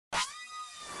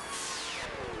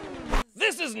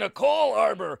is Nicole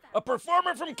Arbour, a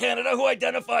performer from Canada who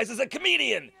identifies as a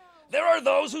comedian. There are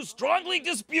those who strongly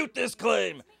dispute this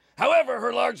claim. However,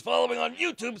 her large following on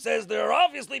YouTube says there are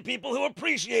obviously people who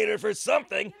appreciate her for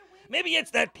something. Maybe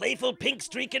it's that playful pink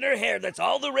streak in her hair that's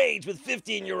all the rage with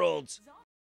 15-year-olds.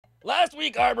 Last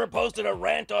week, Arbour posted a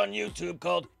rant on YouTube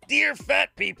called Dear Fat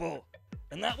People.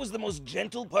 And that was the most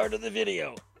gentle part of the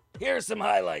video. Here are some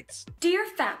highlights. Dear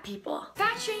fat people,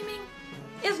 fat shaming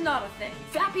is not a thing.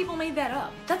 Fat people made that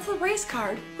up. That's the race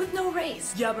card with no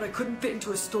race. Yeah, but I couldn't fit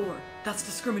into a store. That's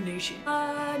discrimination.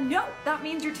 No. That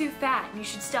means you're too fat and you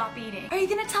should stop eating. Are you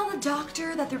gonna tell the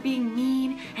doctor that they're being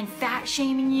mean and fat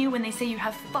shaming you when they say you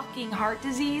have fucking heart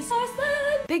disease?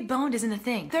 Big boned isn't a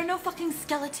thing. There are no fucking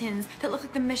skeletons that look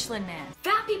like the Michelin Man.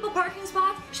 Fat people parking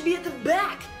spots should be at the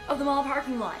back of the mall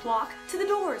parking lot. Walk to the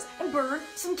doors and burn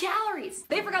some calories.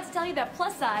 They forgot to tell you that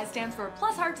plus size stands for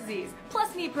plus heart disease,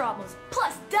 plus knee problems,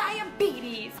 plus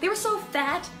diabetes. They were so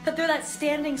fat that they're that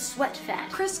standing sweat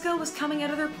fat. Crisco was coming out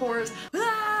of their pores.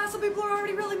 Some people are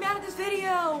already really mad at this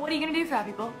video. What are you gonna do, fat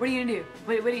people? What are you gonna do?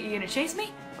 What are you gonna chase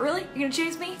me? Really? You gonna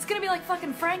chase me? It's gonna be like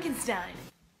fucking Frankenstein.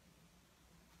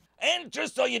 And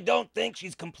just so you don't think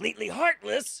she's completely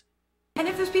heartless, and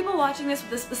if there's people watching this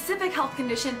with a specific health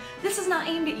condition, this is not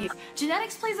aimed at you.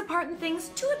 Genetics plays a part in things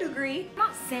to a degree. I'm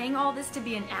not saying all this to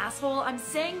be an asshole. I'm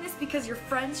saying this because your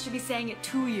friends should be saying it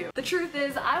to you. The truth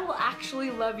is, I will actually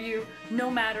love you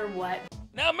no matter what.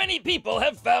 now many people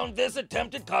have found this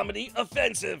attempted comedy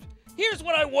offensive. Here's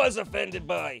what I was offended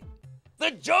by.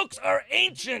 The jokes are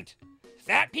ancient.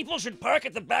 Fat people should park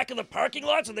at the back of the parking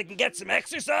lot so they can get some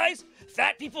exercise?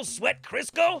 Fat people sweat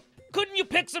Crisco? Couldn't you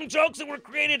pick some jokes that were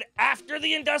created after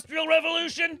the Industrial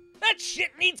Revolution? That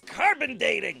shit needs carbon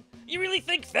dating. You really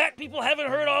think fat people haven't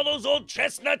heard all those old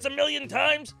chestnuts a million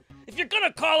times? If you're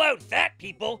gonna call out fat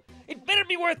people, it better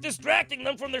be worth distracting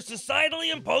them from their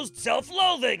societally imposed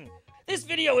self-loathing. This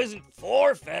video isn't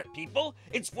for fat people,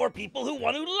 it's for people who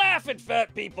want to laugh at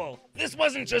fat people. This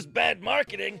wasn't just bad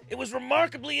marketing, it was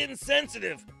remarkably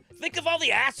insensitive. Think of all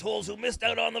the assholes who missed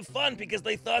out on the fun because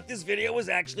they thought this video was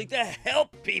actually to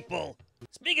help people.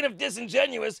 Speaking of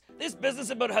disingenuous, this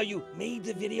business about how you made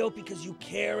the video because you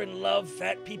care and love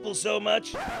fat people so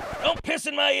much. Don't piss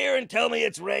in my ear and tell me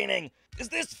it's raining. Does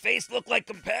this face look like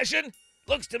compassion?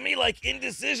 Looks to me like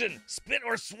indecision, spit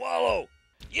or swallow.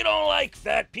 You don't like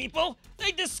fat people?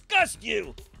 They disgust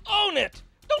you. Own it.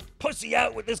 Don't pussy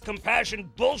out with this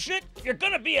compassion bullshit. If you're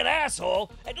gonna be an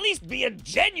asshole, at least be a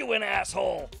genuine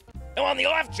asshole. Now, on the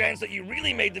off chance that you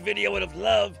really made the video out of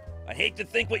love, I hate to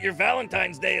think what your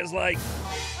Valentine's Day is like.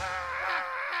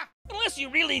 Unless you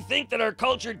really think that our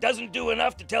culture doesn't do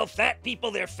enough to tell fat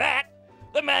people they're fat.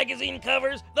 The magazine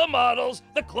covers, the models,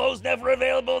 the clothes never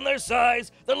available in their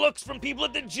size, the looks from people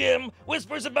at the gym,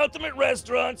 whispers about them at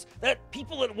restaurants, that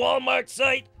people at Walmart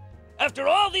site. After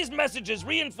all these messages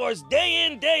reinforced day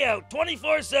in, day out,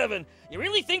 24/7, you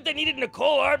really think they needed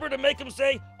Nicole Arbour to make them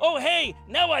say, oh hey,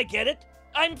 now I get it,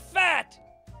 I'm fat?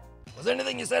 Was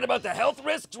anything you said about the health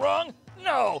risks wrong?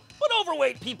 No, but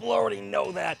overweight people already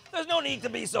know that. There's no need to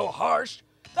be so harsh.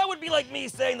 That would be like me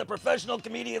saying the professional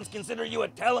comedians consider you a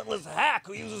talentless hack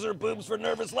who uses her boobs for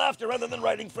nervous laughter rather than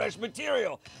writing fresh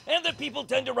material. And that people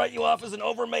tend to write you off as an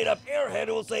over-made-up airhead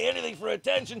who will say anything for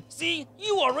attention. See,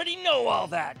 you already know all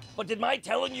that. But did my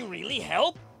telling you really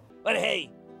help? But hey,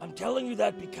 I'm telling you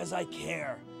that because I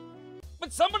care.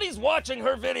 But somebody's watching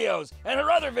her videos, and her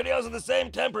other videos of the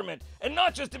same temperament, and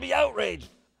not just to be outraged.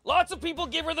 Lots of people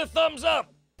give her the thumbs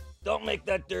up. Don't make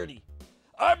that dirty.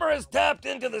 Arbour has tapped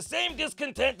into the same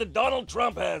discontent that Donald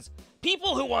Trump has.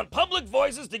 People who want public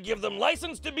voices to give them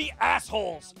license to be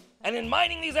assholes. And in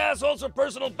mining these assholes for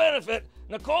personal benefit,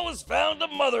 Nicole has found a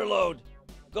motherlode.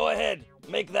 Go ahead,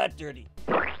 make that dirty.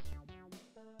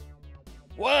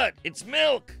 What? It's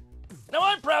milk. Now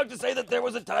I'm proud to say that there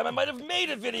was a time I might have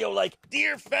made a video like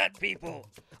Dear Fat People.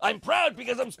 I'm proud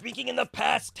because I'm speaking in the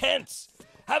past tense.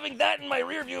 Having that in my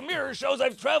rearview mirror shows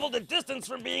I've traveled a distance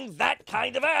from being that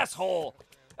kind of asshole.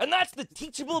 And that's the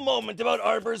teachable moment about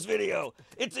Arbour's video.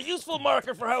 It's a useful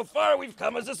marker for how far we've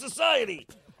come as a society.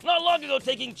 Not long ago,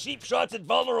 taking cheap shots at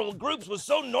vulnerable groups was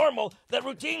so normal that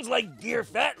routines like Dear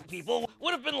Fat People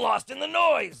would have been lost in the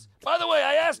noise. By the way,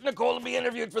 I asked Nicole to be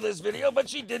interviewed for this video, but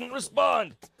she didn't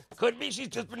respond. Could be she's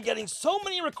just been getting so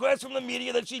many requests from the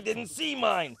media that she didn't see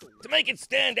mine. To make it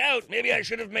stand out, maybe I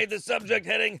should have made the subject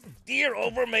heading, Dear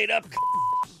Over-Made Up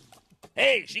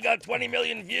Hey, she got 20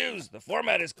 million views. The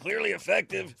format is clearly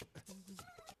effective.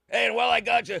 Hey, and while I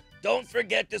got you, don't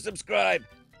forget to subscribe.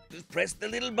 Just press the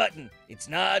little button. It's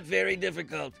not very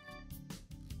difficult.